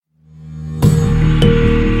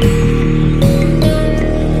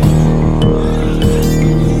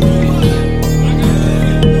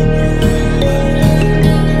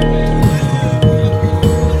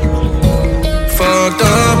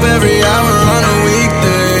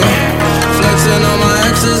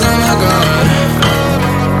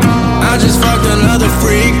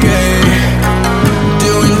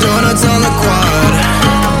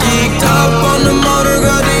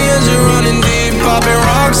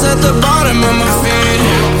rocks at the bottom of my feet.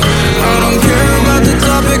 I don't care about the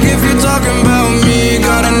topic if you're talking about me.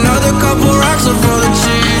 Got another couple racks up for the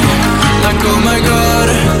cheat. Like oh my god,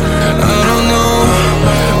 I don't know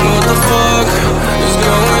what the fuck is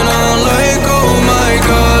going on. Like oh my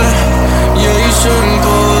god, yeah you shouldn't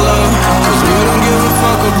pull up, cause we don't give a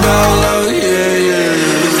fuck about love.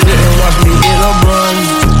 Didn't watch me get a run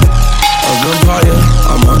of Empire,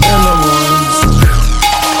 I'm a inner ones.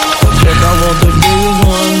 Check, I want the biggest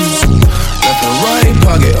ones. Left and right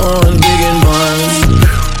pocket on big and buns.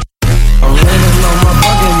 I'm running on my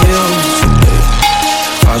fucking heels.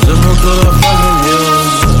 I zip up to the fucking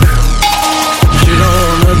hills. She don't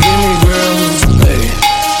wanna give me grills, hey,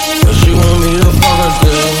 but she want me to fuck her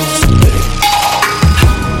still, hey.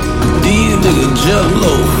 These niggas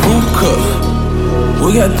jello, fruit cup.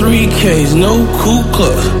 We got 3 Ks, no Ku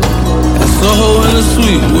Klux. And Soho in the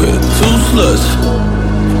suite with 2 sluts.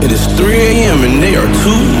 It is 3 a.m. and they are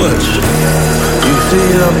too much. You see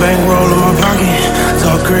a bankroll in my pocket.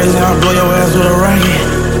 Talk crazy, I'll blow your ass with a rocket.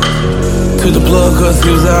 Took the plug cause she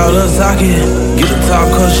was out of socket. Get the top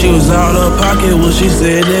cause she was out of pocket. Well she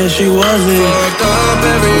said that she wasn't. Fucked up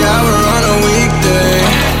every hour on a weekday.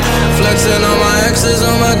 Flexing on my exes,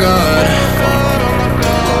 oh my god.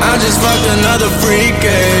 I just fucked another freak,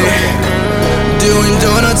 doing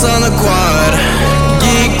donuts on the quad.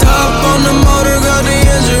 Geeked up on the motor, got the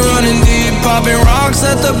engine running deep. Popping rocks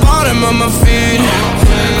at the bottom of my feet.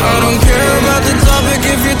 I don't care about the topic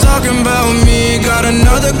if you're talking about me. Got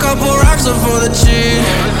another couple racks up for the cheat.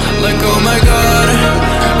 Like oh my god,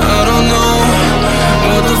 I don't know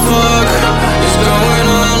what the fuck is going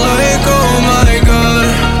on. Like oh my god,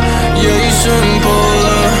 yeah you shouldn't pull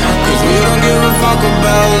up, cause we don't give a fuck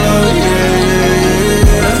about love, yeah.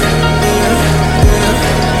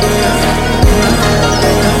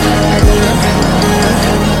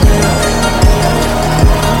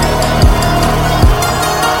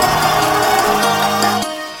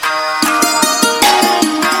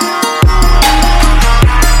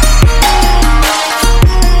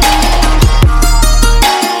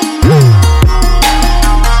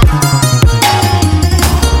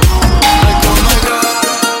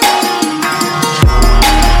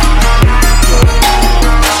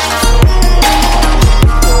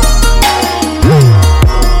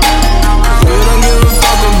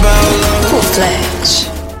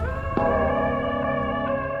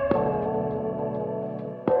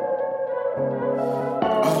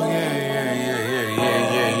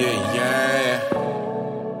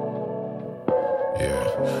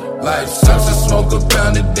 Life sucks, I smoke a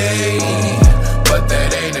pound a day, but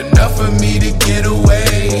that ain't enough for me to get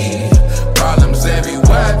away. Problems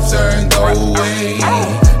everywhere I turn, go away.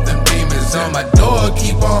 Them demons on my door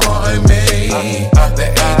keep on haunting me. The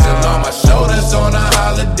angel on my shoulders on a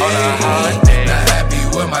holiday. Not happy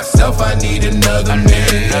with myself, I need another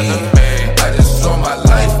me. I just want my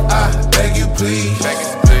life, I beg you please.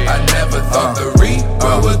 I never thought the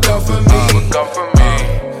reaper would come for me.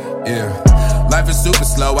 Yeah. Life is super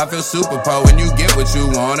slow, I feel super pro when you get what you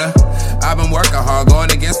wanna. I've been working hard, going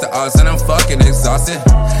against the odds, and I'm fucking exhausted.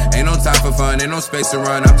 Ain't no time for fun, ain't no space to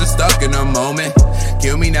run, I'm just stuck in a moment.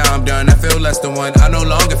 Kill me now, I'm done, I feel less than one, I no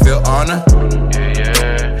longer feel honor.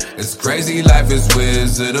 It's crazy, life is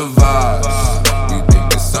Wizard of Oz. You think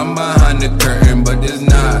there's some behind the curtain, but there's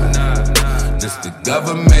not. Just the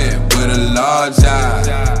government with a large eye,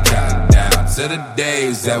 counting down to the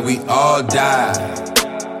days that we all die.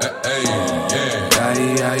 Hey, yeah.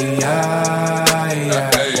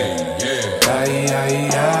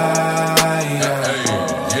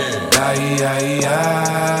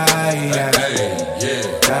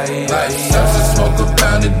 Life sucks, I smoke a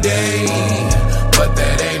pound a day, but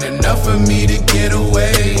that ain't enough for me to get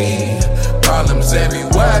away. Problems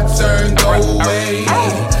everywhere I turn, go away.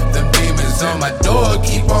 Them demons on my door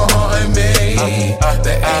keep on haunting me.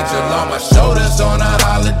 The angel on my shoulders on a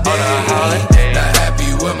holiday. Not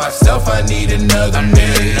happy with myself, I need another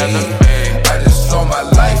me. I just want my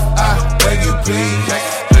life, I beg you please.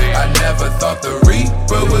 I never thought the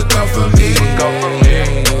reaper would come for me.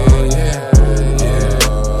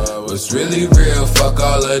 What's really real, fuck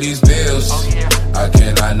all of these bills. I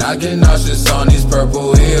cannot not get nauseous on these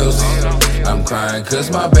purple heels. I'm crying cause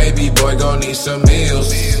my baby boy gon' need some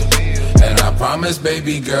meals. And I promise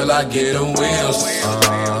baby girl I get them wheels.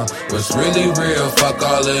 What's really real, fuck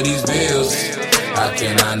all of these bills. I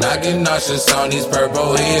cannot not get nauseous on these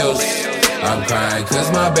purple heels. I'm crying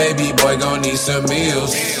cause my baby boy gon' need some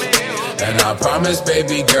meals. And I promise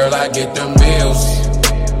baby girl I get them meals.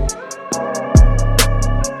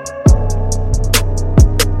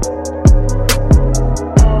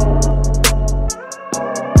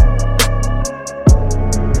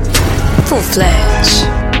 Full-Fledged.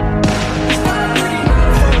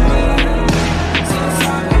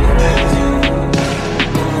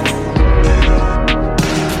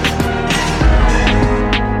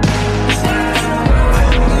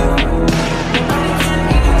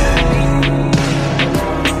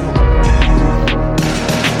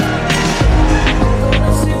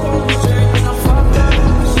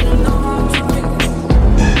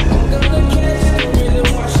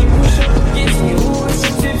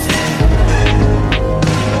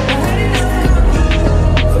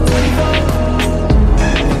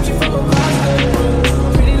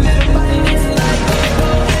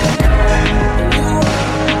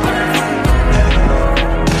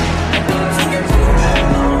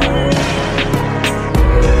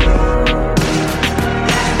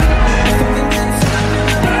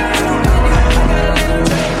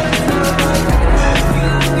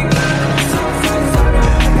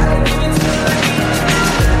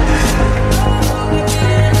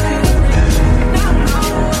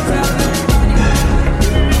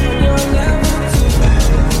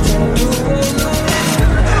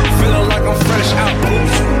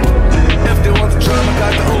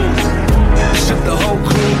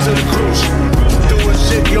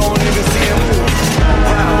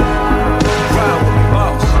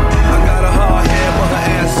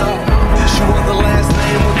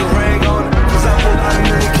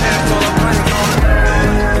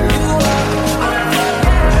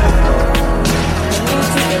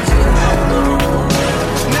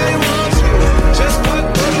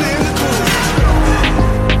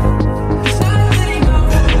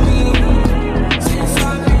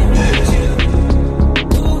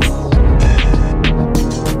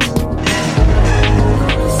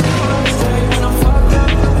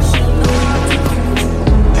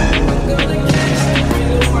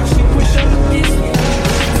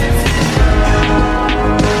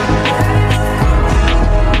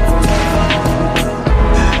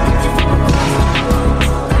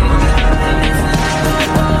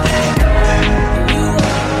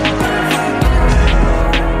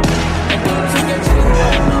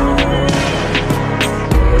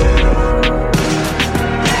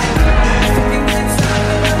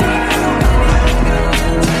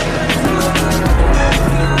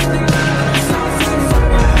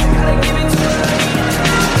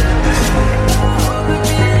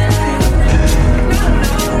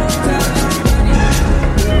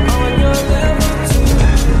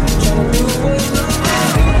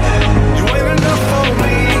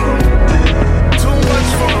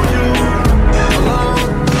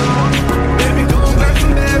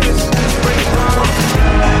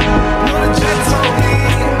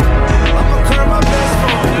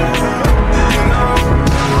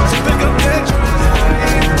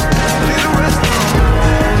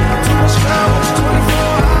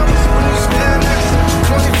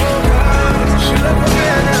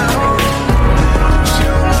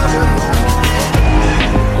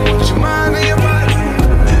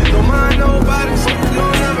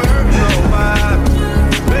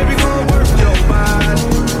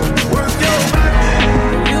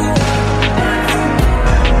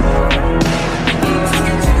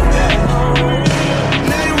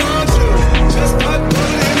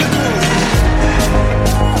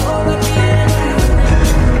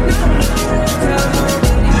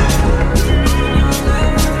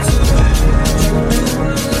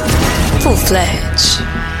 Full-Fledged.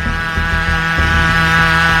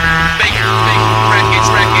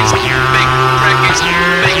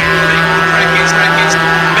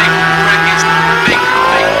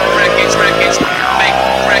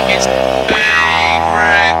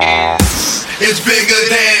 It's bigger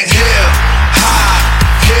than hip hop,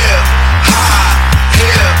 hip hop,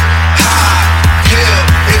 hip hop, hip.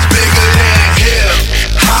 It's bigger than hip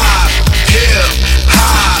hop, hip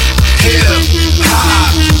hop, hip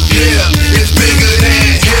hop, hip. It's bigger than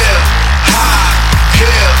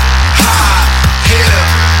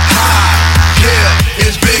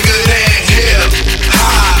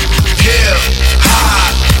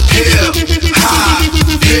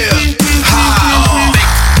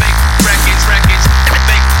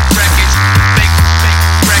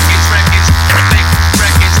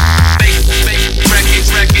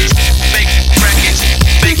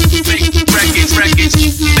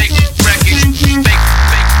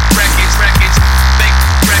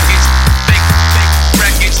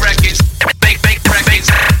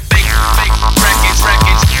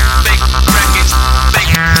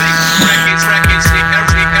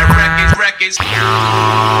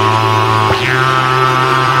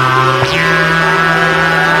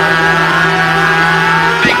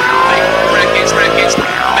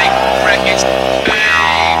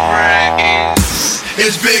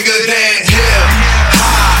It's bigger than hip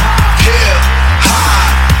hop, hip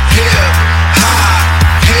hop, hip hop,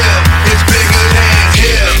 hip. It's bigger than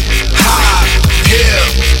hip hop, hip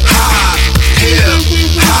hop, hip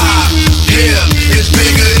hop, hip. It's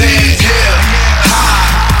bigger than hip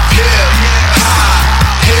hop, hip hop,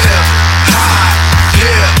 hip hop,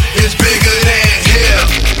 hip. It's bigger than hip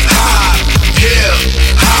hop, hip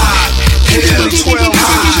hop, hip hop,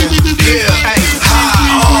 hip hop.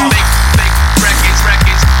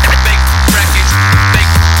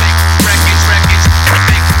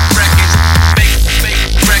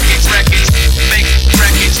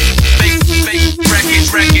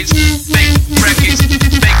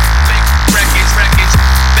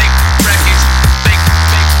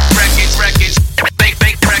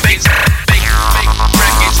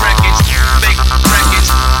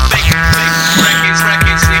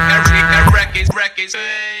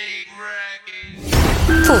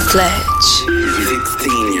 Full-fledged.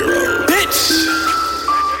 16-year-old bitch.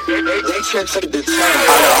 They trips at the time.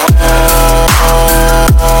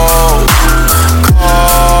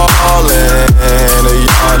 Calling a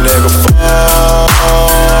young nigga fall.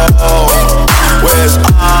 Where's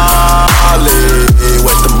Ollie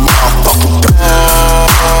with the motherfucking ball?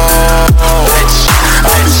 Bitch,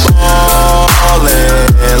 I be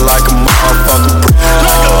ballin' like a motherfucking pro.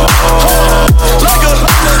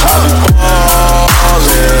 I be ballin'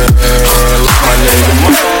 like my nigga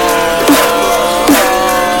Mo.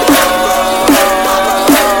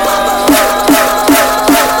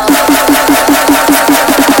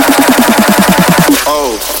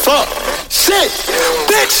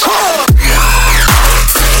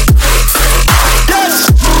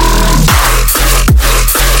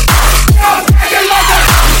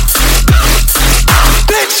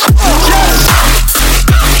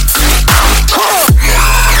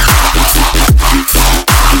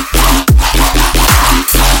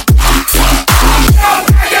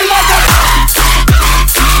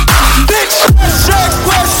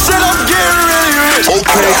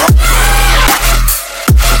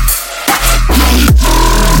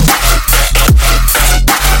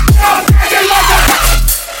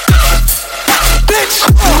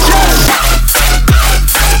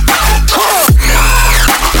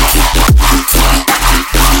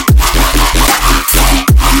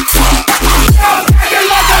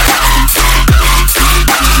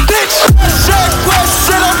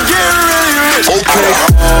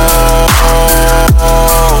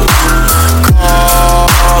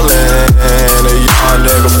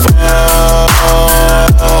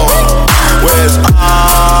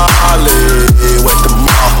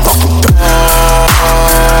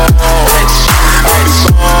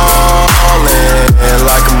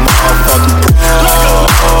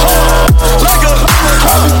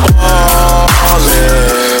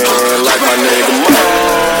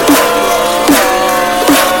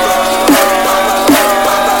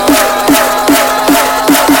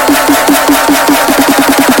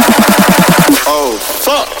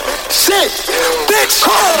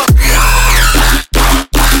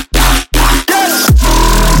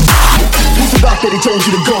 Told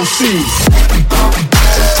you to go see.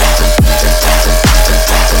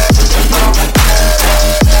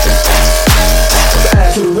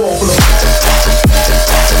 Ass to the wall full of.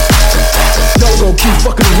 Y'all gon' keep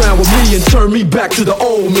fucking around with me and turn me back to the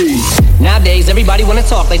old me. Nowadays, everybody wanna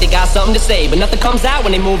talk like they got something to say, but nothing comes out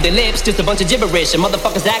when they move their lips. Just a bunch of gibberish, and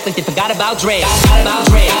motherfuckers act like they forgot about Dre. Forgot about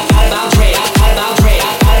Dre. Forgot about Dre. Forgot about Dre.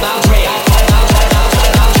 Forgot about Dre.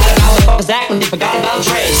 Motherfuckers act like they forgot about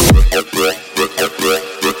Dre.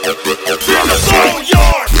 From the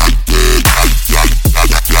boneyard.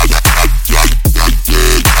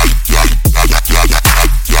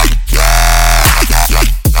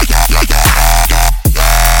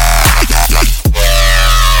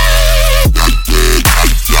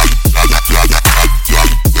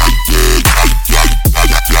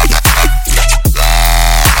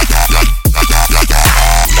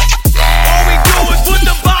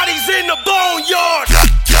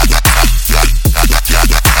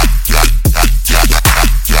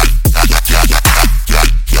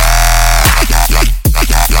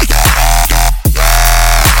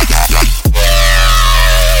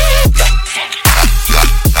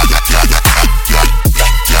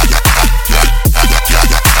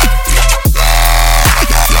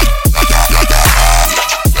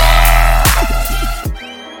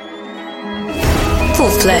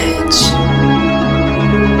 Full-fledged.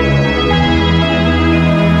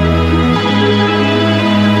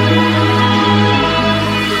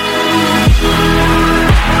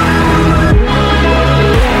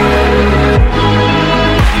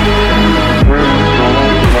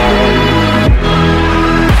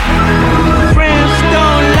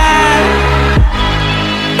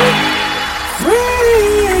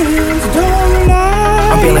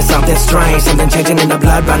 oxygen in the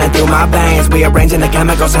blood running through my veins. Rearranging the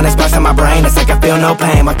chemicals and expressing my brain. It's like I feel no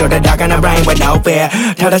pain. Walk through the dark and the rain with no fear.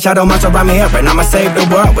 Tell the shadow monster I'm here, and I'ma save the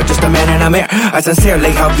world with just a man in a mirror. I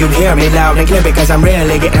sincerely hope you hear me loud and clear, because I'm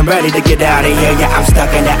really getting ready to get out of here. Yeah, I'm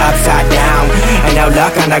stuck in the upside down. Ain't no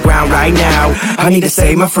luck on the ground right now. I need to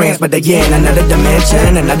save my friends, but they're in another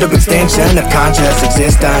dimension, another extension of conscious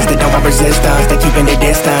existence. They don't have resistance, they keeping their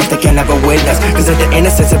distance. They can never witness, cause if the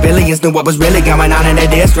innocent civilians knew what was really going on in their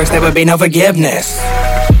districts, there would be no forgiveness.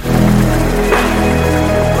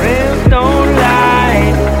 Friends don't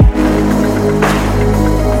lie.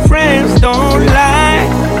 Friends don't lie.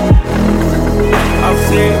 I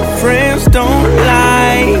said friends don't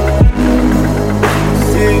lie.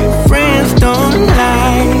 Said friends don't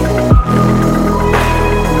lie.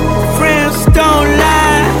 Friends don't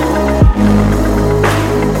lie.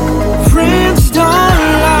 Friends don't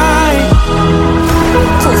lie.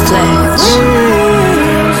 Full-fledged.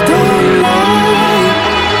 Friends don't lie.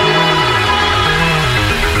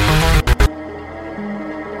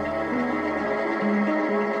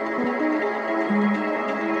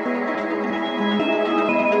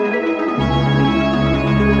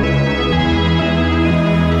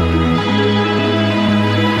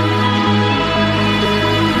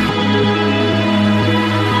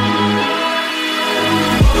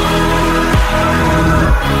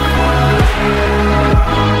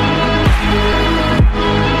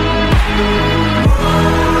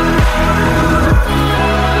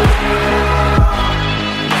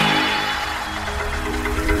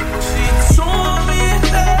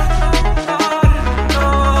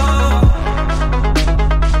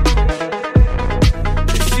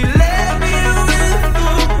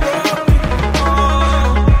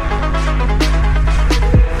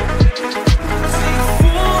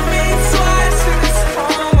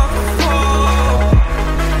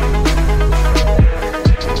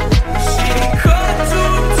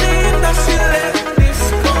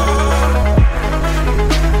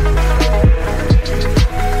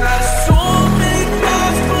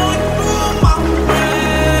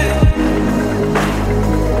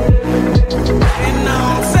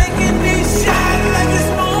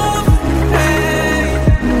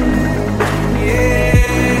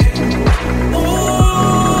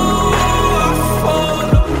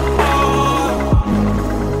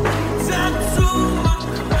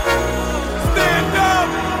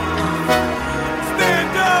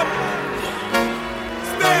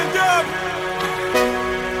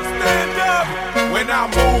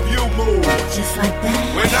 Just like that.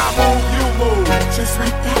 When I move, you move. Just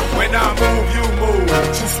like that. When I move, you move.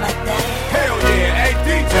 Just like that. Hell yeah, hey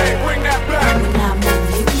DJ, bring that back. When I move,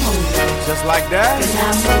 you move. Just like that. When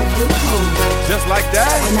I move, you move. Just like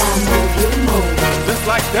that. When I move, you move. Just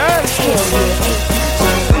like that. Hell yeah, hey DJ,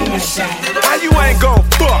 bring that back. How you ain't gon'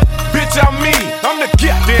 fuck? Bitch, I'm me. I'm the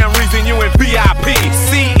goddamn reason you in VIP.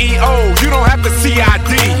 CEO, you don't have to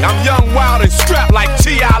CID. I'm young, wild, and strapped like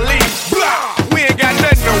T.I. Lee. Blah! We ain't got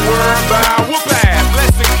nothing to worry about. Whoop ass,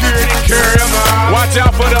 let security carry them out. Watch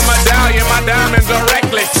out for the medallion, my diamonds are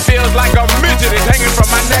reckless. Feels like a midget is hanging from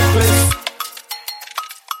my necklace.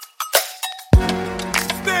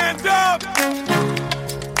 Stand up!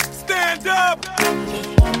 Stand up!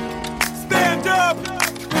 Stand up!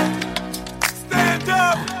 Stand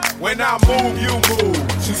up! When I move, you move.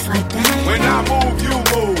 Just like that. When I move, you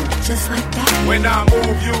move. Just like that. When I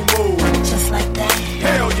move, you move. Just like that.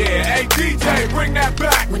 Hell yeah, hey DJ, bring that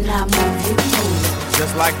back. When I move, you move.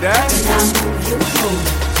 Just like that. When I move, you move.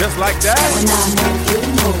 Just like that. When I move, you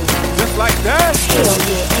move. Just like that. Hell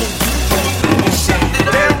yeah, hey DJ, bring that shit.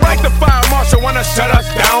 Damn right the fire marshal wanna shut us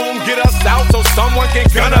down, get us out so someone can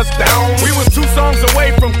gun us down. We was 2 songs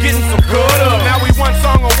away from getting some good up. Now we 1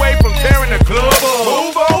 song away from tearing the club up.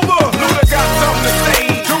 Move over, Luda got something to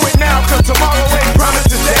say. Do it now, cause tomorrow ain't promised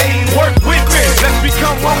today. Work with me, let's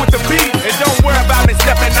become one with the beat. And don't worry about me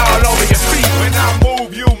stepping all over your feet. When I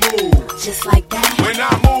move, you move. Just like that. When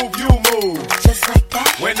I move, you move. Just like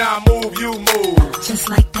that. When I move, you move. Just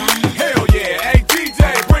like that. Hell yeah, hey DJ,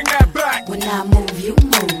 bring that back. When I move, you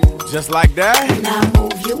move. Just like that. When I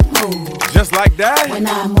move, you move. Just like that. When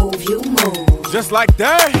I move, you move. Just like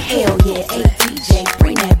that. Hell yeah, hey DJ,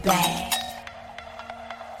 bring that back.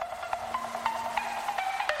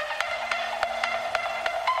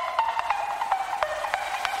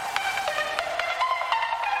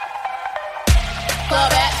 Club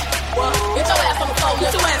back, what? Get your ass on the floor.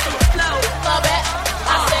 Get your ass on the floor. Club back,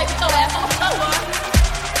 I said get your ass on the floor.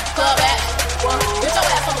 Club back, what? Get your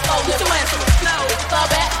ass on the floor. Get your ass on the floor. Club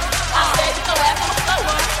back, I said get your ass on the floor.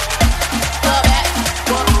 Club back,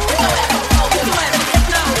 what? Get your ass on the floor. Get your ass on the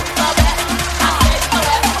floor. Club back, I said get your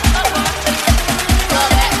ass on the floor. Club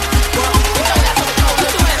back, what? Get your ass on the floor.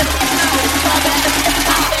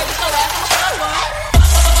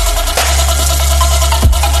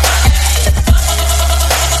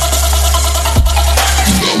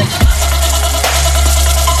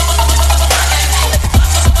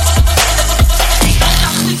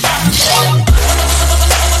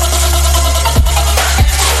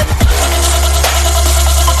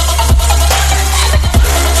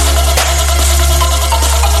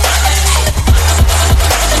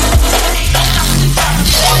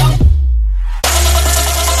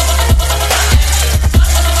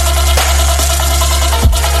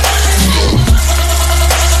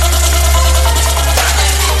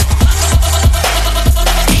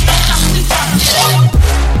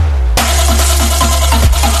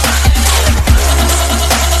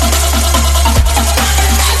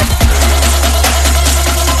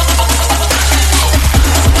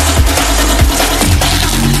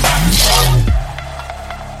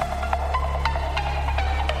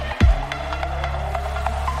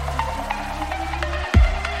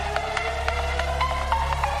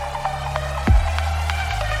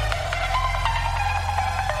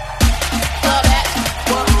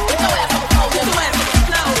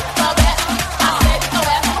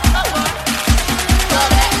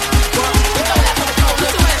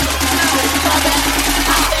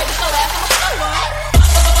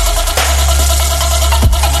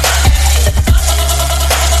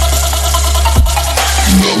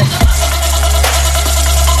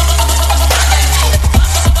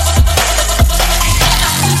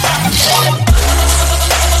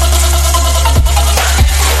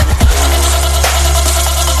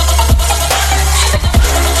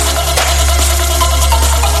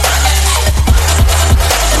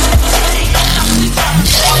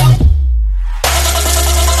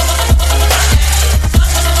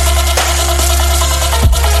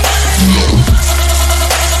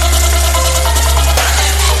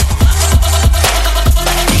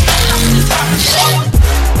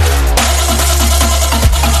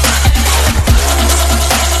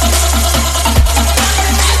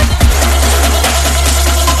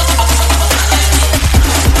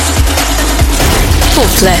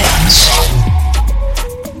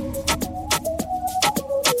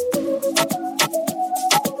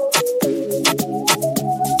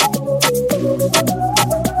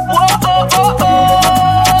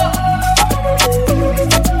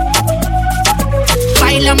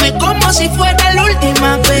 como si fuera la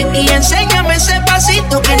última vez y enséñame ese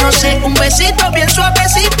pasito que no sé, un besito bien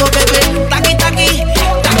suavecito, bebé. Taqui, taqui,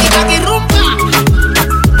 taqui, taqui, rumba.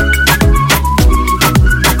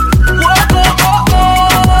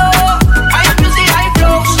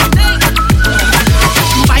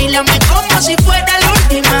 Báilame como si fuera la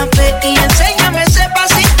última vez y enséñame ese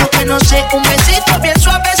pasito que no sé, un besito bien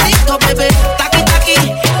suavecito, bebé. Taqui, taqui,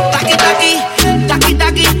 taqui, taqui, taqui,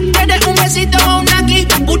 taqui. Tienes un besito o un aquí,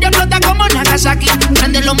 una explota como Nagasaki.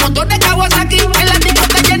 Prende los motores Kawasaki, en la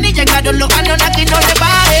discoteca Jenny llegaron los Anunnaki. No le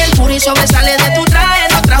bajes, el puri sobresale de tu traje.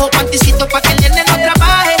 No trajo panticito pa' que el nene no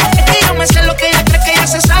trabaje. Es que yo me sé lo que ella cree que ya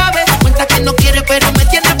se sabe. Cuenta que no quiere pero me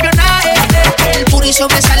tiene espionaje. El puri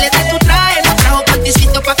sobresale de tu traje. No trajo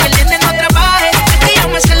panticito pa' que el nene no trabaje. Es que yo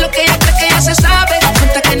me sé lo que ella cree que ya se sabe.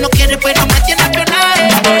 Cuenta que no quiere pero me tiene espionaje.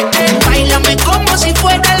 Báilame como si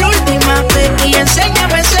fuera la última vez y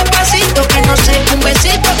enséñame ese pasito que no sé, un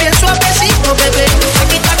besito bien suavecito, bebé.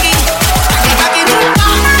 Taqui, taqui, taqui, taqui, rumba.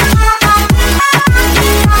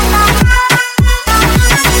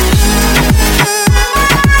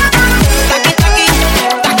 Taqui, taqui,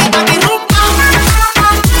 taqui, taqui, rumba.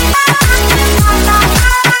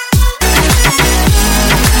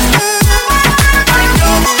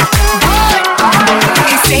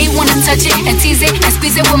 He say he wanna touch it and tease it and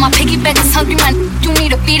squeeze it. With my piggyback is hungry, man. You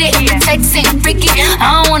need to beat it. The text ain't freaky,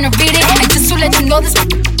 I don't wanna read it. And just to let you know, this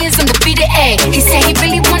is undefeated. Ayy, he said he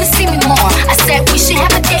really wanna see me more. I said we should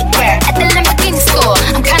have a date where at the Lamborghini store.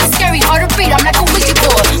 I'm kinda scary, hard to read. I'm like a Ouija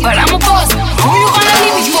board, but I'm a boss. Who you gonna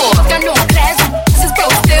leave me for? Got no class, this is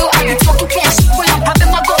broke still. I be talking cash when I'm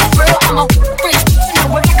popping my gold grill. I'm a rich, you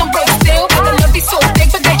know, work like I'm broke still. But the love be so big,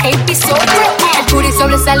 but the hate be so real. El puri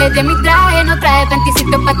sobresale de mi traje, no traje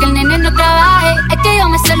panticito pa' que el nene no trabaje. Es que yo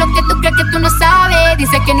me sé lo que tú crees que tú no sabes.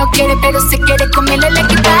 Dice que no quiere, pero se quiere comerle el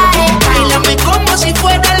equipaje. Báilame como si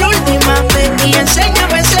fuera la última vez y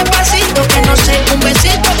enséñame ese pasito que no sé, un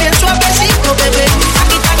besito bien suavecito, bebé.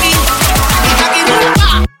 Taqui, taqui, taqui, taqui, rumba.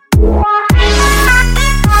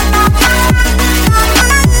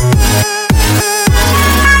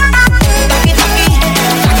 Taqui, taqui,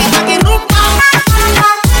 taqui, taqui, rumba.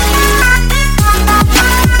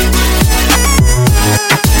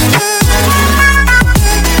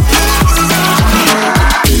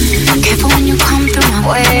 Careful when you come through my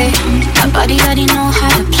way. My body already know how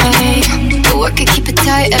to play. The work it, keep it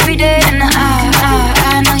tight every day. And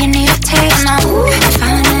I know you need a taste. Now,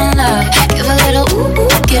 falling in love. Give a little ooh,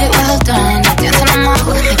 get it well done. Dancing on my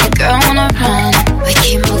hook, make a girl wanna run. We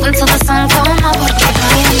keep moving till the sun come up. Porque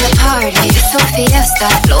party in the party, it's a fiesta.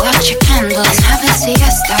 Blow out your candles, have a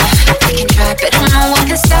siesta. We can try, but don't know what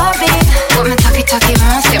can stop me. Put me talkie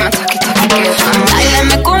round, say my talkie girl.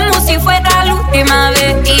 Báilame como si fuera la última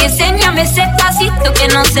vez y enséñame ese pasito que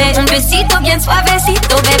no sé, un besito bien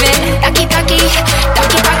suavecito, bebé. Taqui, taqui,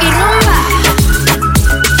 taqui, taqui, rumba.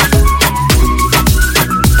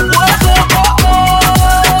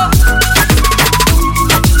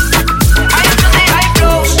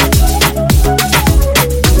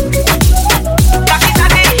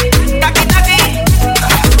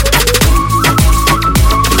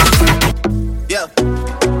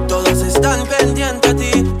 Están pendientes a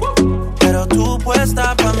ti, pero tú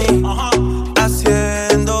puesta pa' mí,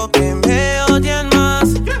 haciendo que me odien más,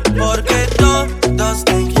 porque todos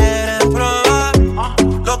te quieren probar.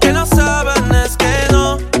 Lo que no saben es que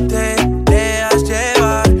no te dejas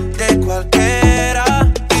llevar de cualquiera,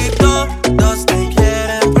 y todos te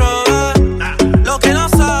quieren probar. Lo que no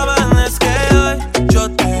saben es que hoy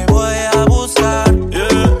yo te voy a buscar.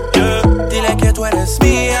 Dile que tú eres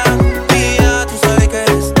mía.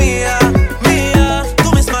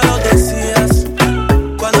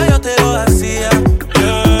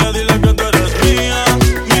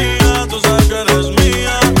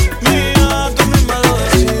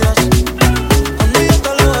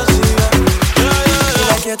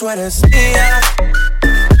 Tú eres mía,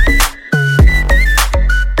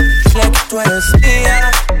 dile que tú eres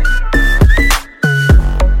mía.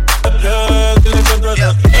 Dile que tú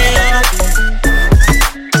eres mía.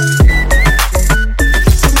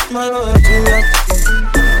 Me lo decía,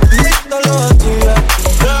 te lo decía.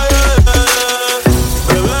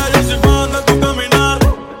 Bebé, yo soy fan de tu caminar.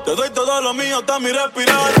 Te doy todo lo mío hasta mi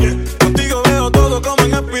respirar. Contigo veo todo como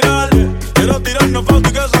en espiral. Quiero tirarnos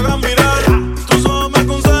fotos y que se hagan mirar.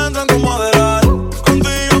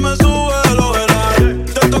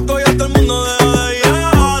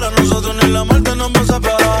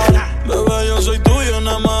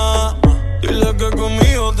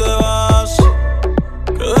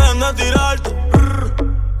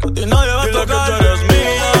 Tú eres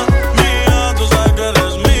mía, mía, tú sabes que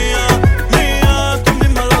eres mía, mía, tú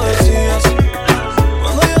misma lo decías.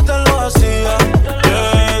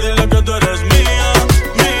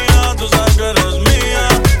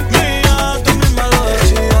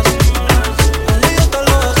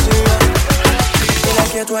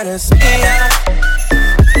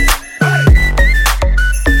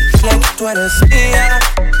 eres mía.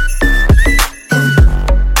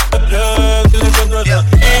 Dile que tú eres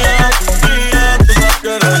mía, mía. Tú sabes que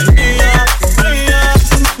eres mía, mía.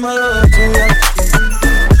 Me lo decía,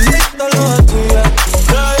 me lo decía.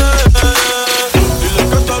 Dile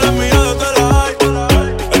que tú eres mía desde la high.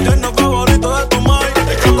 El tierno favorito de tu mai.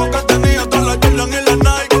 El caco que tenía con la Jordan y la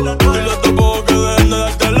Nike. Dile tampoco que dejen de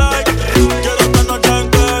darte like. Quiero esta noche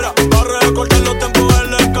entera para recortar los tiempos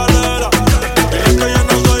en la escalera. Dile que yo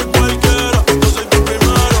no soy cualquiera, yo soy tu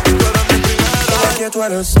primero, tú eres mi primera. Dile que tú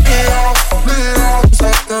eres mía, mía.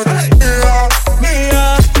 Sabes que eres mía, mía.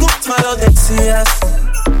 Tú me lo decías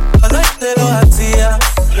cuando te lo hacía.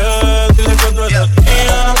 Yeah, dile que tú eres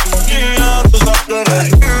mía, mía. Tú sabes que eres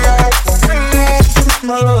mía, mía.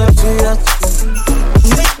 Me lo decías,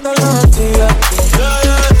 me lo decías. Yeah,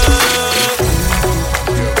 yeah,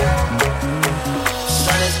 yeah.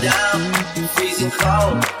 Sun is down, freezing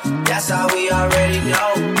cold. That's how we already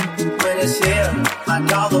know. When it's here, my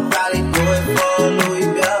dog will probably do it for Louis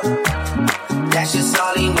Bell. That's just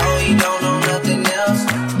all he know, he don't know nothing else.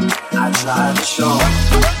 I tried to show him.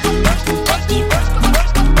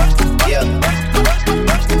 Yeah.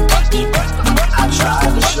 I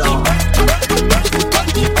tried to show him.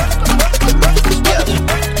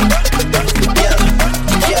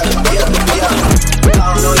 I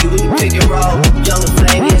don't know you, we can pick and roll. Young and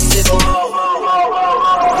flamey and civil ho.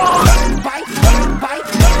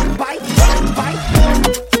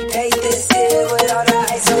 Hey, this here with all the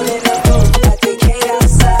ice on in the booth. Got the K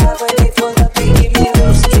outside when they pull up and give me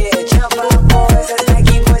loose. Yeah, jump out, boys, that's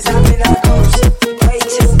Nike boys hopping our goose. Way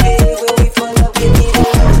too big when we pull up, give me the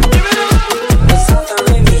loot. What's off the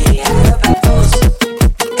rim, he had up at boost.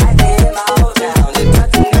 Had to hit my whole down and cut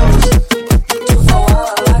the news. 2-4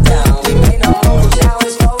 hour lockdown, we made no moves. Now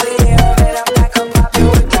it's 4 a.m. and I'm back up popping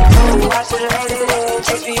with the crew. Watch it later then,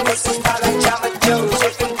 chase me missing spot like Jamba Juice.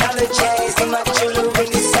 Different color chains, see my Chulu when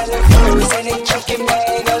he's selling fruits. And they joking,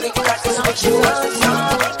 man, know the crackers what you want.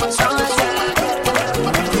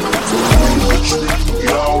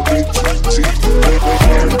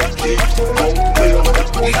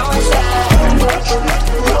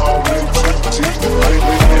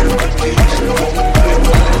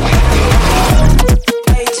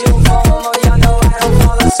 Way too formal, y'all know I don't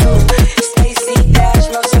follow suit. Stacy Dash,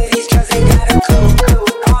 most of these drugs ain't got a clue.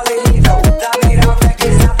 All illegal, I made all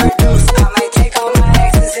records I produce. I might take all my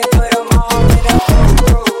exes and put them all in a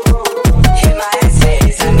group. Hit my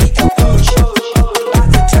essays, I need the booch. About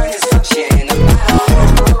to turn this function about a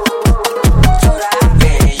told her I've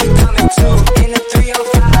been, you coming too. In the 305,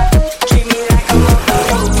 treat me like I'm on the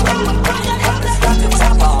roof. Stop the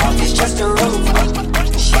top off, it's just a roof.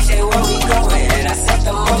 She said, where we going? I said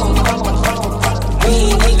the moon. We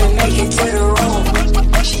ain't even make it to the room.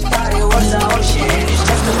 She thought it was the ocean, it's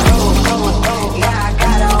just a pool. Now I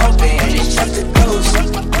gotta open, it's just a goose.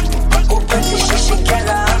 Who put this shit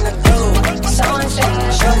together? I'm the glue. Someone said,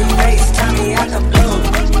 shorty face, Tommy out the blue.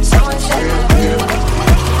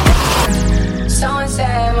 Someone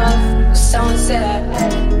said, someone said.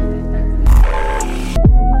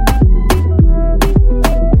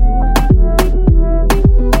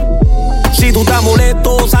 Si tú estás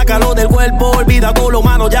molesto, sácalo del cuerpo. Olvida todo lo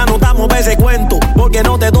malo, ya no damos ese cuento. Porque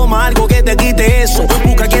no te toma algo que te quite eso.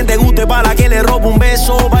 Busca quien te guste para que le robe un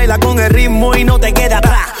beso. Baila con el ritmo y no te quede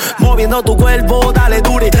atrás. Moviendo tu cuerpo, dale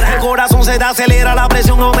dure. El corazón se te acelera, la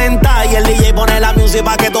presión aumenta. Y el DJ pone la música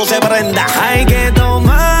para que todo se prenda. Hay que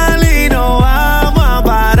tomar y no vamos a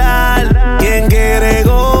parar. Quien quiere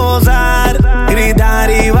gozar, gritar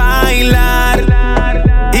y bailar.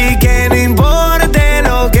 Y que no importe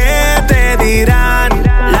lo que te dirán,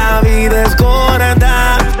 la vida es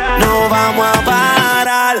corta, no vamos a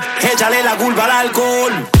parar. Échale la culpa al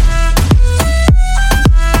alcohol.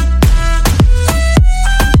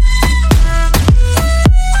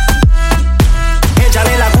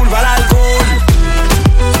 Échale la culpa al alcohol.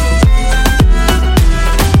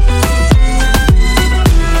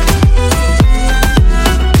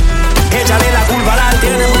 Échale la culpa al alcohol.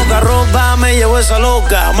 Tiene poca ropa, me llevo esa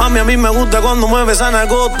loca. Mami, a mí me gusta cuando mueve esa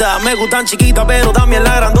nalgota. Me gustan chiquitas, pero también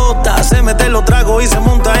la grandota. Se mete los tragos y se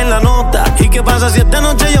monta en la nota. ¿Y qué pasa si esta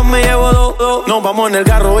noche yo me llevo dos? Nos vamos en el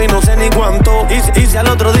carro y no sé ni cuánto. Y si al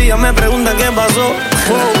otro día me preguntan qué pasó,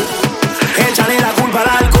 échale la culpa al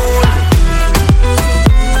alcohol.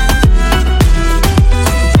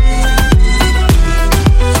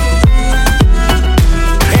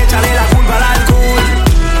 Échale la culpa al alcohol.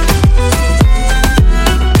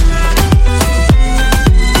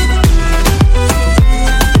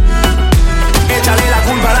 Échale la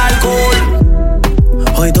culpa al alcohol.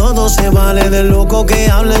 Hoy todo se vale, de loco que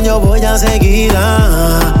hablen yo voy a seguir.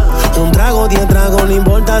 Un trago trago, 10 tragos, no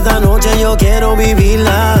importa esta noche, yo quiero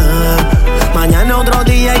vivirla. Mañana otro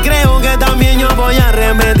día y creo que también yo voy a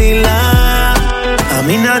repetirla. A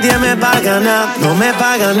mí nadie me paga nada, no me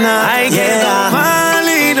paga nada. Hay que tomar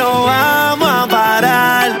y no vamos a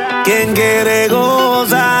parar. Quien quiere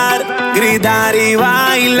gozar, gritar y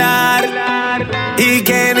bailar. Y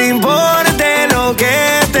que no importe lo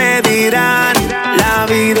que te dirán. La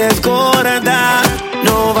vida es corta,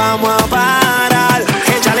 no vamos a parar.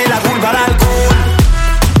 Échale la culpa al alcohol.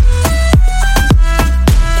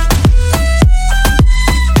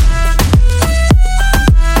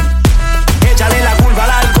 Échale la culpa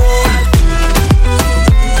al alcohol.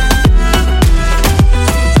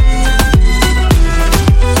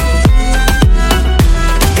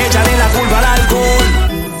 Échale la culpa al alcohol.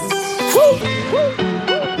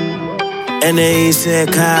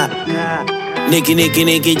 N.I.C.K.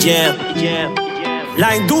 Nicky Jam.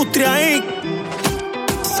 La industria ahí.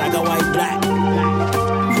 Saga White Black.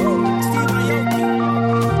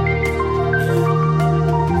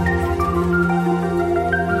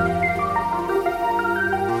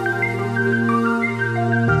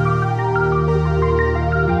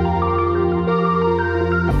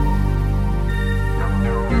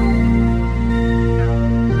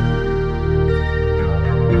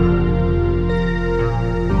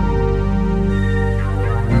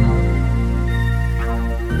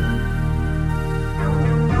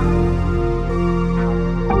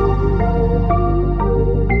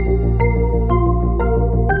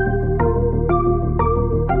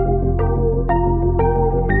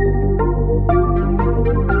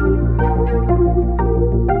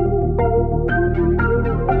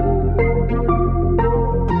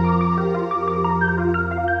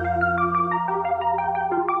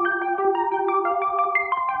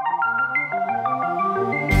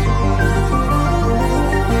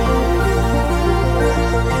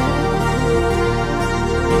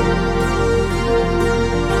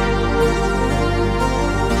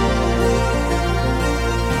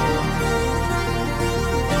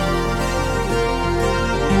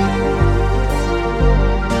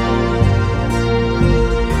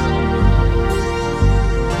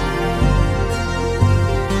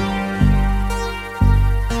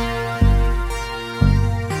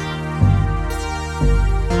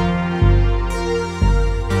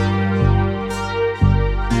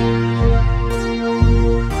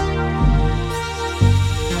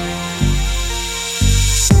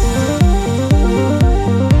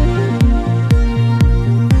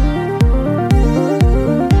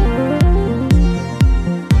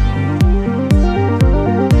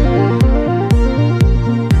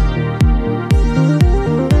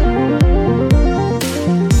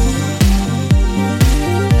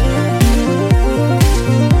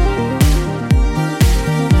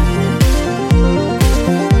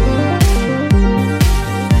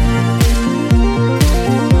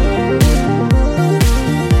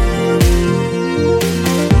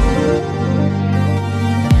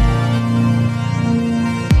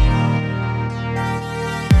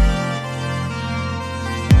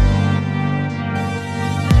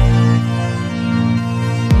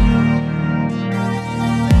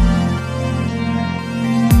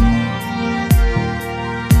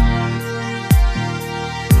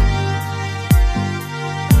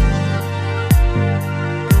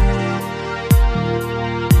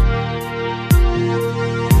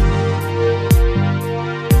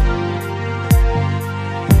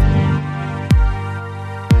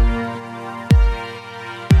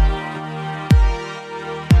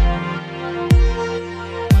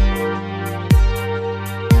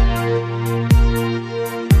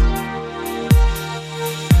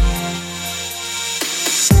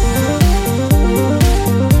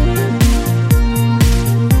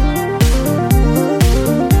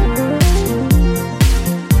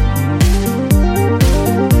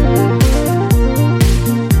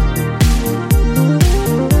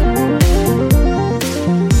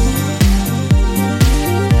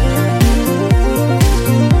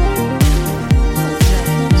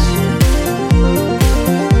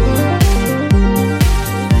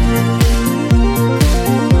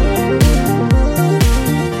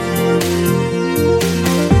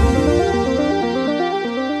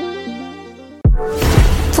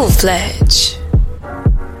 Full-fledged.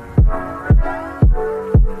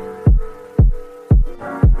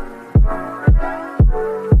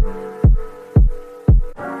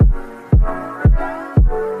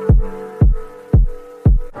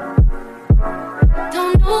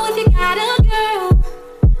 Don't know if you got a girl.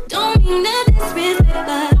 Don't mean to disrespect,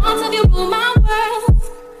 but thoughts of you rule my world.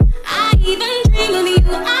 I even dream of you,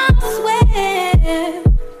 I swear.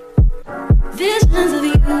 Visions of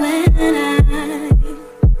you and I.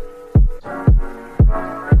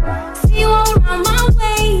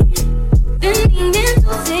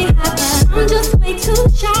 way too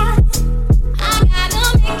shy. I gotta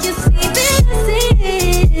make you see this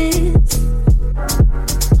is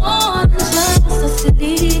more than just a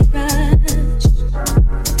silly crush.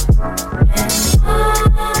 And I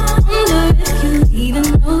wonder if you even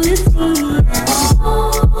notice me.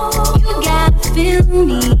 You gotta feel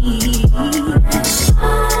me.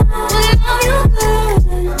 Without you good,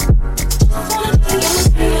 just wanna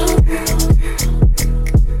be your girl.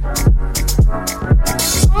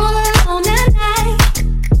 All alone at night,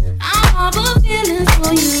 I harbor feelings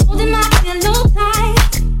for you, holding my pillow tight.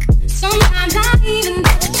 Sometimes I even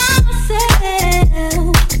touch myself,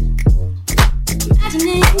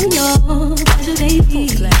 imagining your pleasure, baby.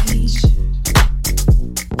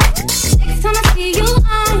 Next time I see you,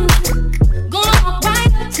 I'm gonna walk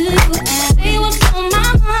right up to you and say what's on my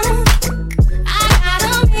mind. I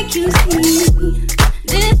gotta make you see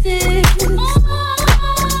this is more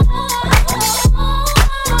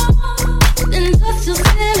than just a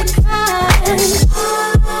silly crush.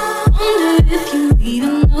 Wonder if you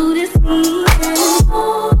even notice me.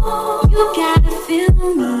 You gotta feel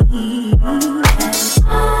me.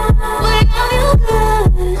 Without you good,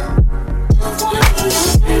 just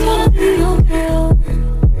wanna be your girl.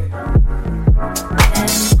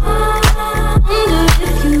 And I wonder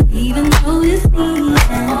if you even notice me.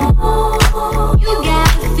 You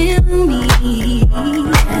gotta feel me.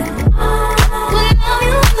 Without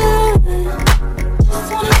you good, just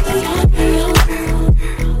wanna be your girl.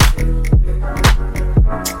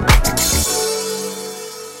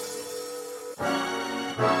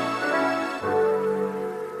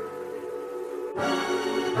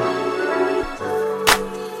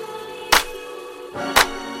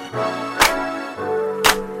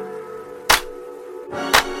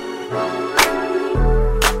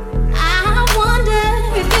 I wonder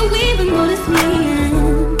if you even notice me.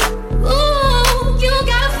 Ooh, you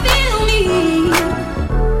gotta feel me.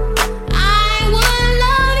 I would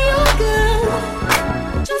love you good.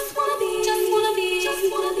 Just wanna be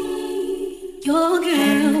your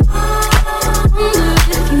girl. I wonder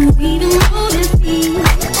if you even notice me.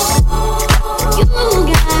 You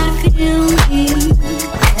gotta feel me.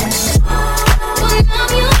 When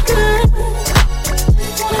I'm your good,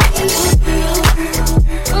 just wanna be your girl.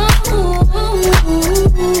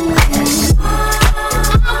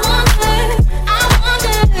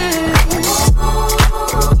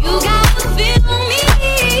 You gotta feel me.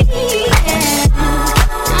 I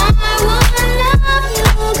wanna love you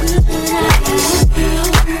good.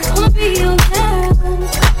 Wanna be your girl.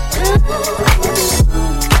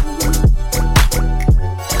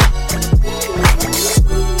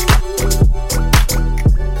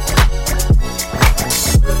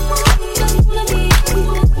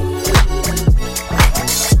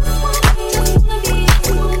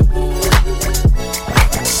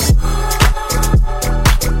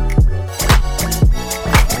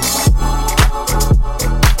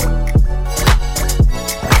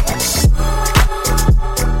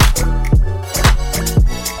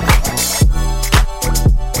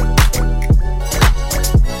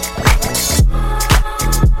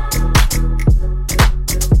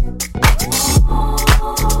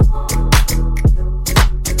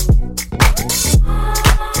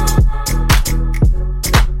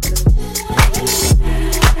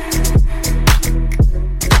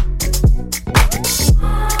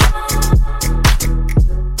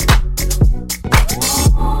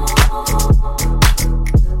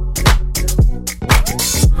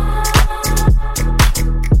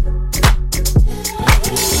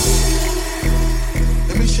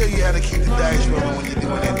 Let me show you how to keep the dice rolling when you're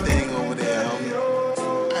doing that thing over there, homie.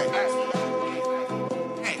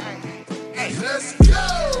 Hey, let's go!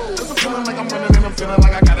 Cause I'm feeling like I'm running and I'm feeling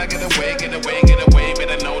like I gotta get away. But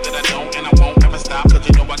I know that I don't and I won't ever stop. Cause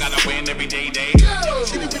you know I gotta win every day.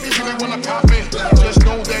 See the niggas really wanna pop it. Just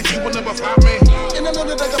know that you will never stop me. And I know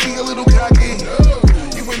that I gotta be a little cocky.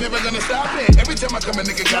 You ain't never gonna stop me. Every time I come a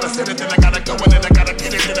nigga gotta set it, then I gotta go and then I gotta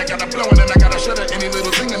get it, then I gotta blow and then I gotta shut it. Any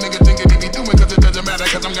little thing a nigga thinking he be doing, cause it doesn't matter,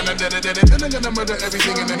 cause I'm gonna dead it. Then I'm gonna murder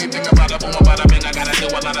everything and anything about it. Boom, about a bing, I gotta do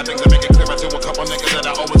a lot of things to make it clear to a couple niggas that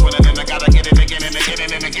I always win, and then I gotta get it again and again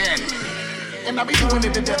and again. And I be doing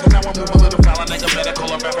it to death, and now I move a little foul. A nigga better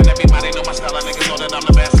call a rapping, everybody know my style. A nigga know that I'm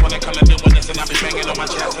the best when it come to doing this. And I be banging on my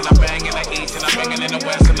chest, and I'm banging the east, and I'm banging in the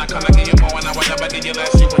west. And I come to give you more, and I will never give you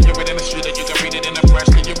less. You will hear it in the street, and you can read it in the press.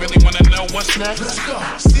 Do you really wanna know what's next? Let's go.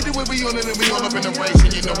 See the way we on it, and we all up in the race.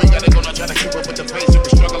 And you know we gotta go, now try to keep up with the pace. And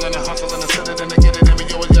we struggle and hustle, and set it, and get it. And we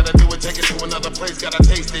always gotta do it, take it to another place. Gotta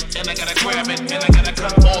taste it, and I gotta grab it, and I gotta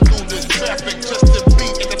cut all through this traffic just to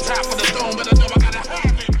be at the top of the dome. But I know I gotta have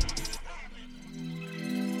it.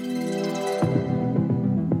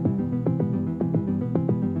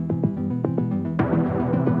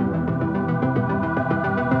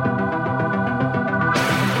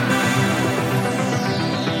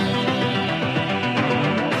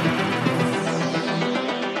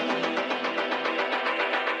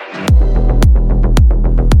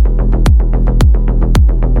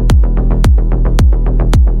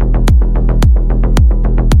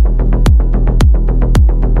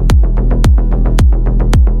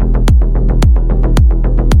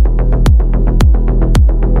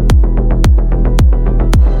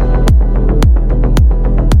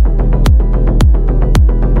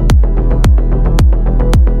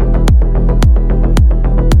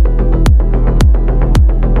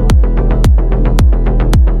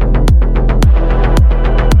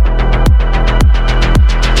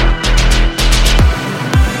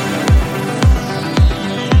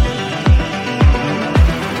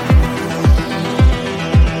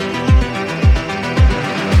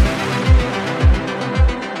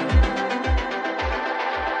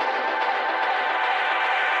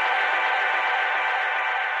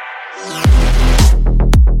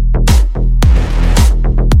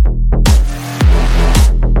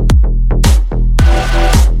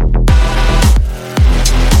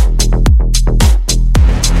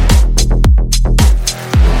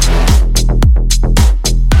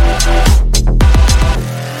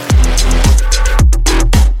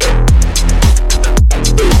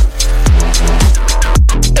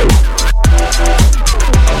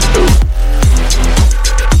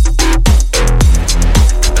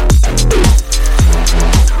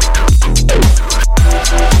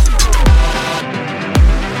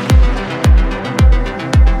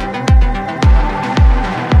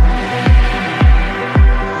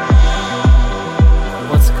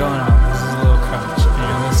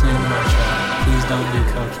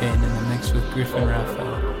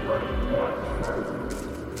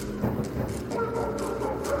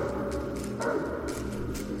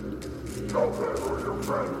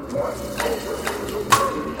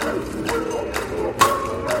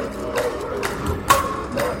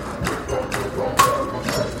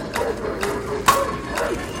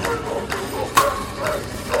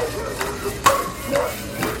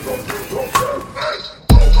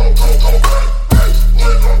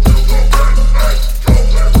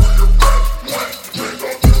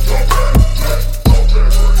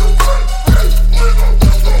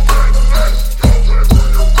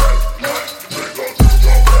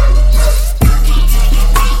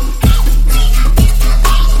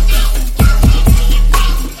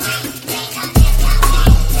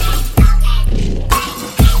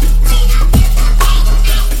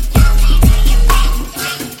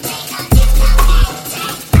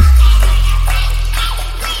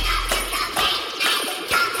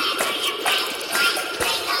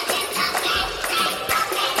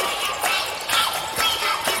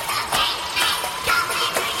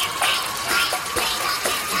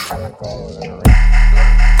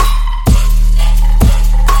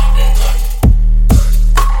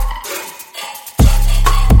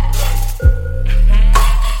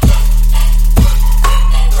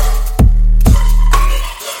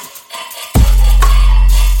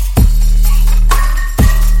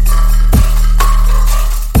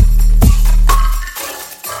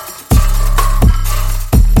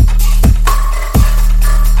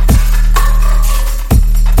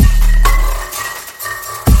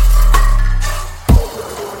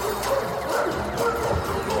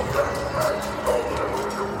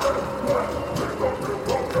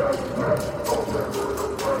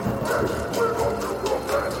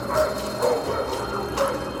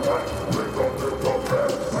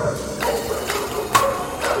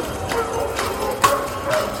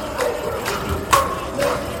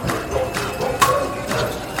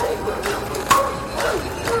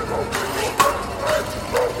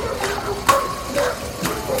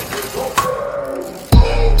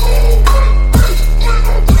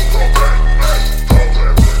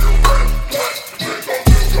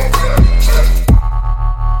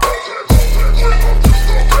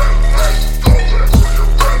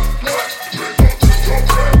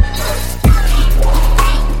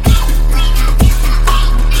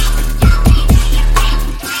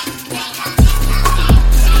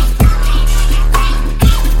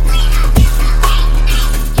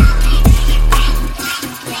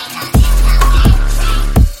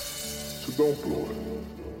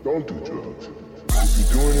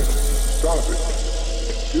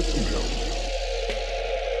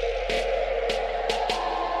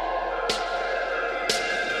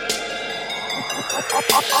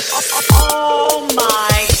 Oh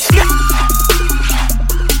my.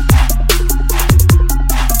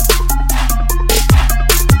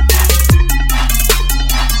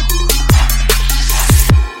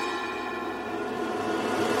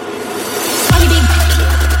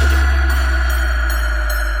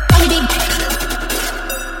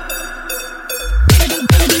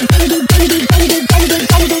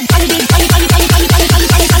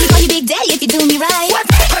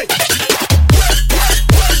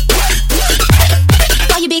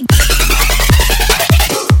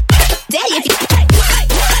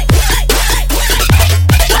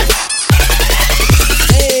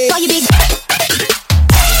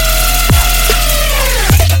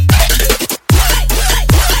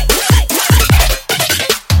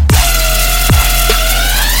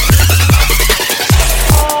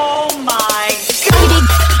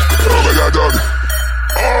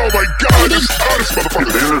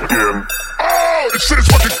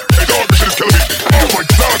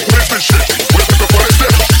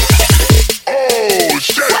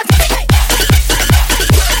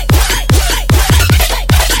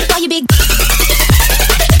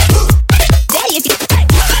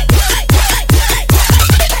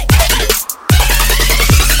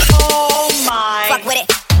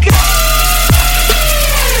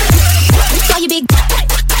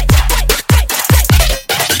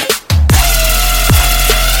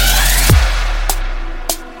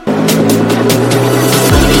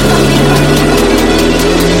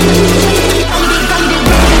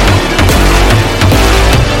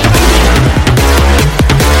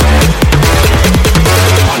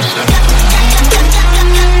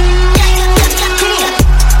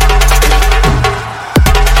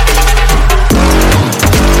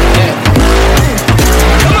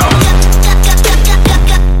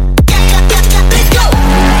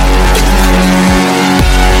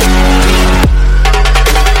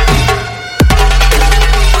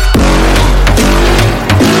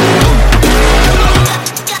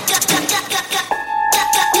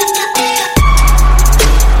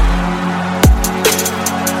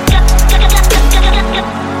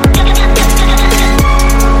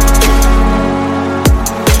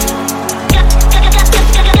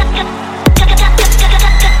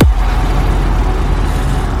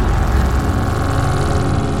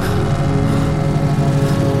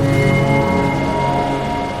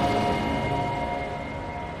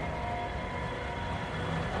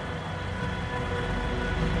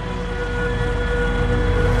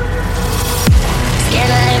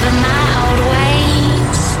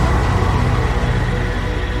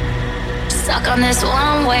 on this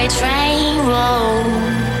one-way train road,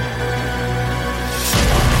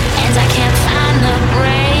 and I can't find the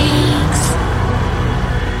brakes,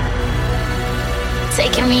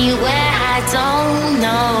 taking me where I don't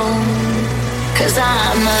know, 'cause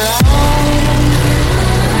I'm alone,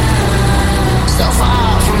 so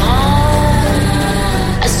far from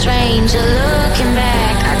home, a stranger looking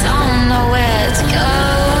back, I don't know where to go.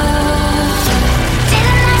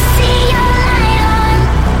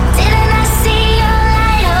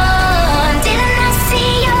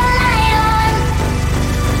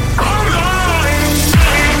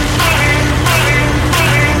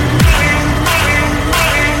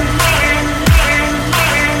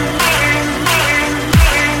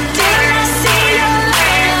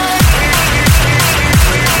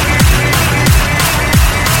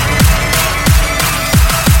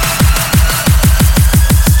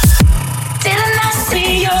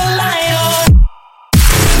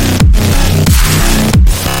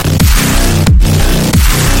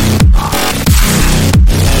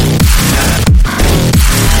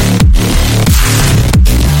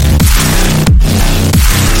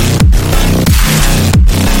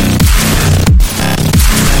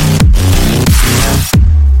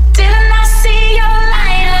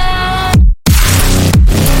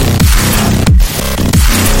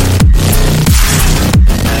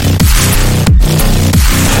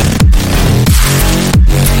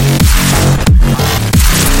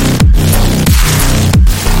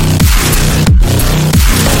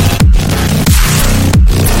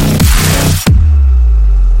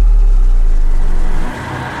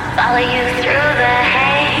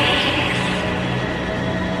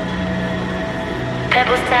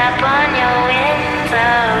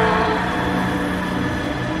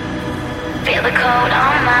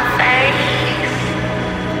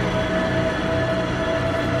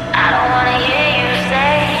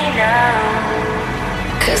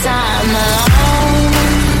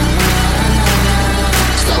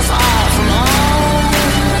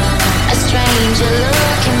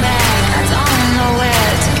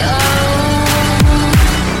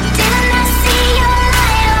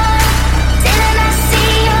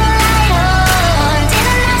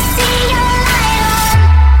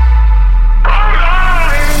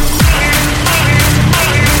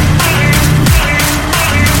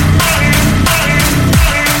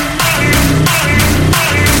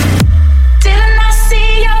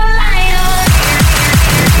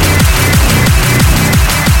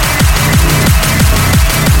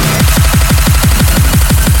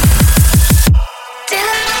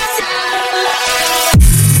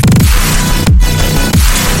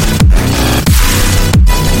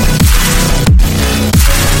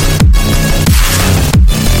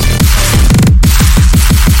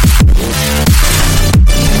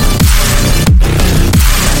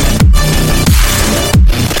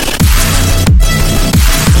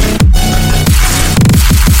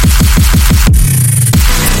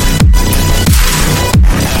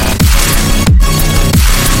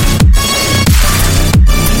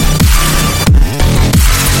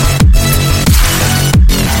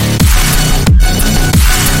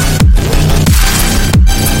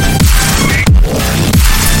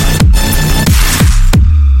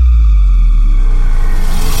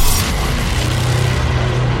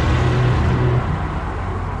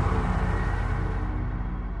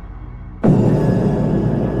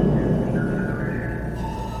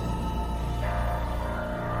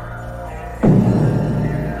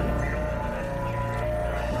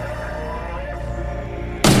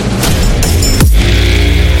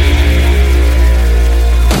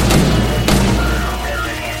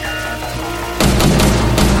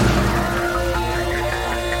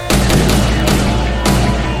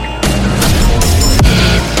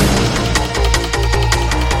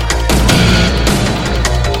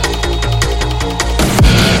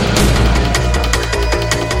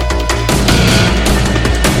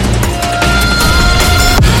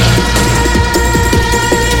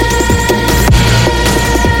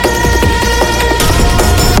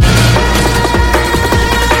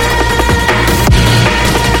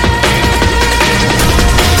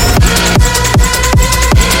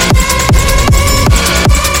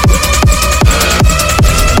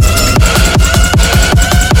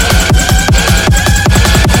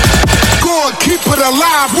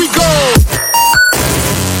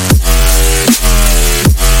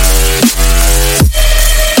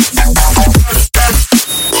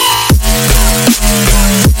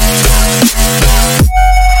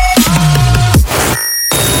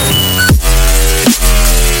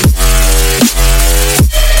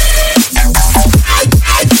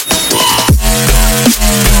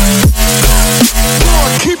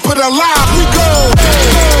 alive, we go.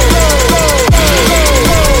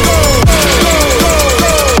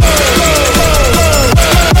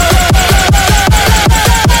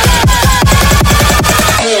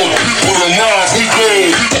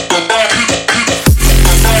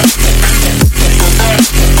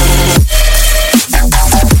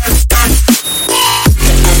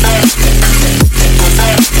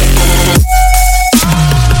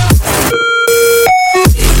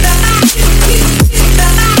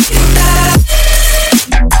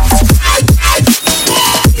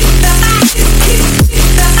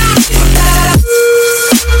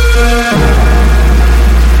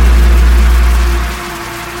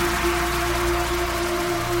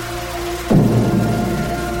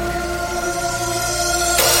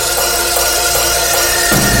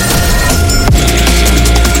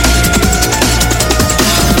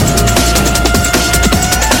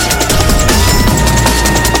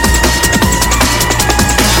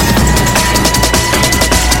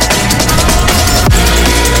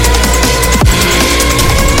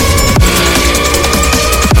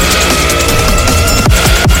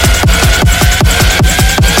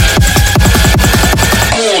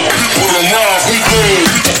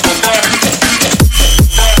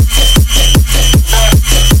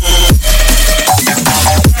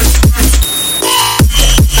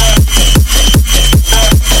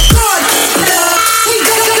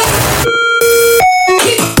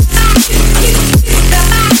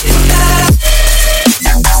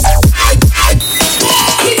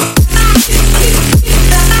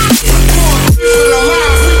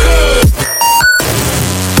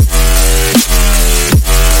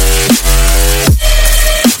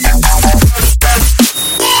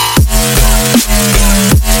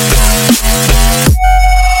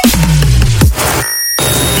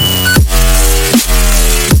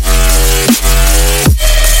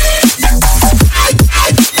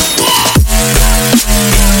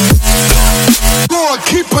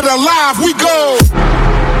 Keep it alive.